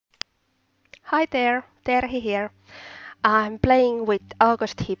Hi there, Terhi here. I'm playing with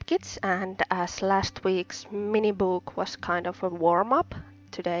August Hipkits, and as last week's mini book was kind of a warm-up,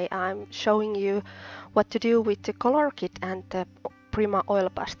 today I'm showing you what to do with the color kit and the Prima oil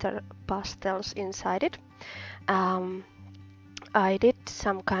pastels inside it. Um, I did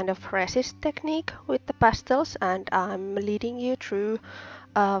some kind of resist technique with the pastels, and I'm leading you through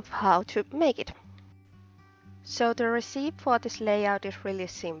of how to make it. So the recipe for this layout is really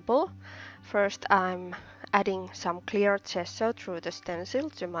simple. First, I'm adding some clear gesso through the stencil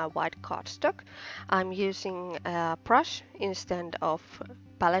to my white cardstock. I'm using a brush instead of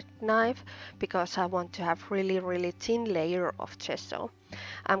palette knife because I want to have really thin layer of gesso.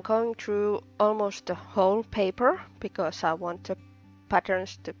 I'm going through almost the whole paper because I want the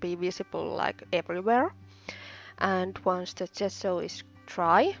patterns to be visible like everywhere. And once the gesso is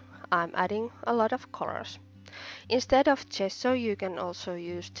dry, I'm adding a lot of colors. Instead of gesso, you can also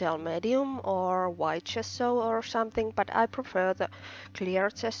use gel medium or white gesso or something, but I prefer the clear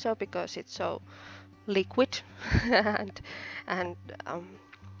gesso because it's so liquid and and um,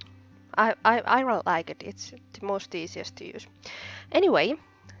 I really like it. It's the most easiest to use. Anyway,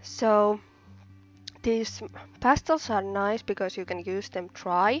 so these pastels are nice because you can use them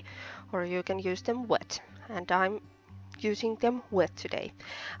dry or you can use them wet, and I'm using them wet today.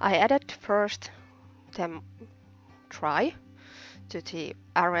 I added first them dry to the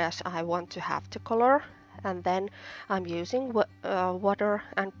areas I want to have the color, and then I'm using water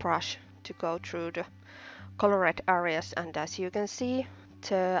and brush to go through the colored areas, and as you can see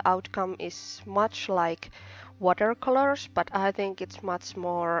the outcome is much like watercolors, but I think it's much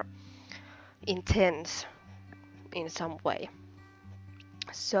more intense in some way.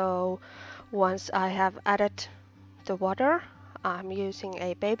 So once I have added the water, I'm using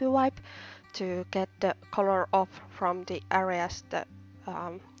a baby wipe to get the color off from the areas that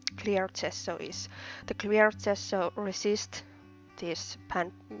clear gesso is. The clear gesso resists these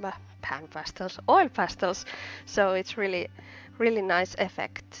pan pastels, oil pastels, so it's really nice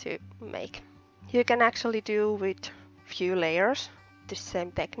effect to make. You can actually do with few layers the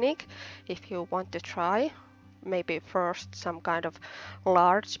same technique if you want to try. Maybe first some kind of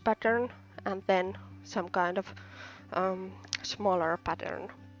large pattern and then some kind of smaller pattern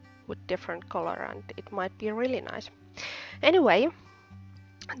with different color, and it might be really nice. Anyway,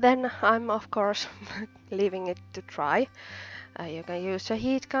 then I'm of course leaving it to dry. You can use a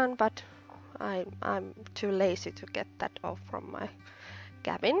heat gun, but I'm too lazy to get that off from my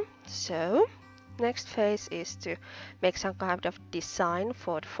cabin. So next phase is to make some kind of design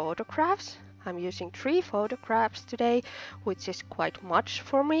for the photographs. I'm using 3 photographs today, which is quite much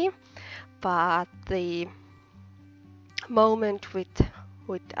for me, but the moment with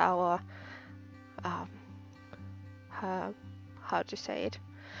our how to say it,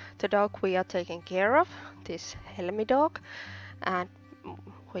 the dog we are taking care of, this Helmi dog, and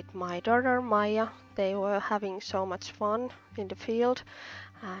with my daughter Maya, they were having so much fun in the field,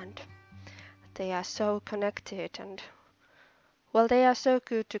 and they are so connected, and well, they are so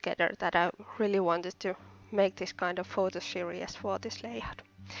good together that I really wanted to make this kind of photo series for this layout.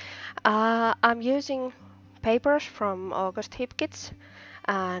 I'm using papers from August Hipkits,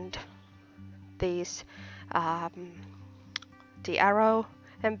 and these the arrow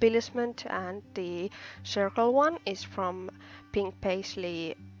embellishment, and the circle one is from Pink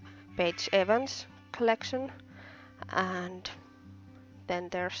Paisley Paige Evans collection, and then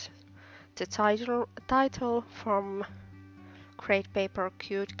there's the title from Great Paper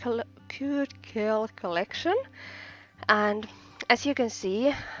Cute Girl collection, and as you can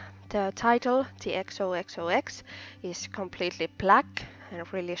see the title, the XOXOX, is completely black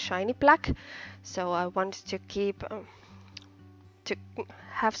and really shiny black, so I wanted to keep to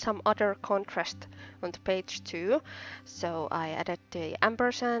have some other contrast on the page too, so I added the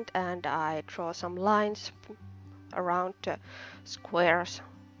ampersand and I draw some lines around the squares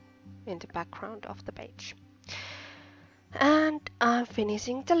in the background of the page. And I'm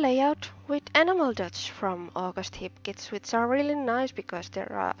finishing the layout with animal dots from August Hipkits, which are really nice because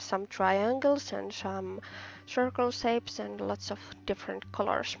there are some triangles and some circle shapes and lots of different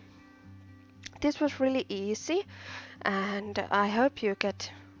colors. This was really easy, and I hope you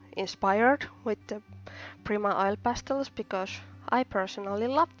get inspired with the Prima oil pastels because I personally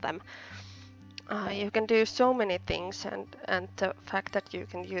love them. You can do so many things, and the fact that you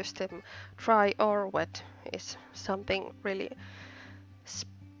can use them dry or wet is something really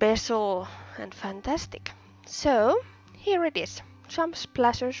special and fantastic. So here it is, some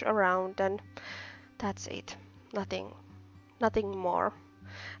splashes around, and that's it. Nothing more,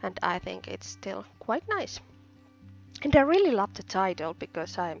 and I think it's still quite nice. And I really love the title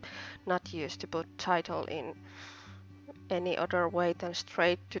because I'm not used to put title in any other way than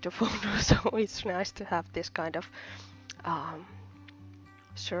straight to the photo. So it's nice to have this kind of um,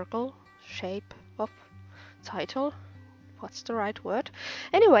 circle shape of title. What's the right word?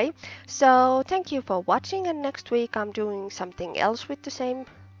 Anyway, so thank you for watching, and next week I'm doing something else with the same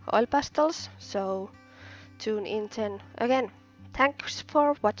oil pastels. So tune in then again. Thanks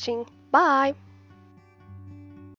for watching. Bye!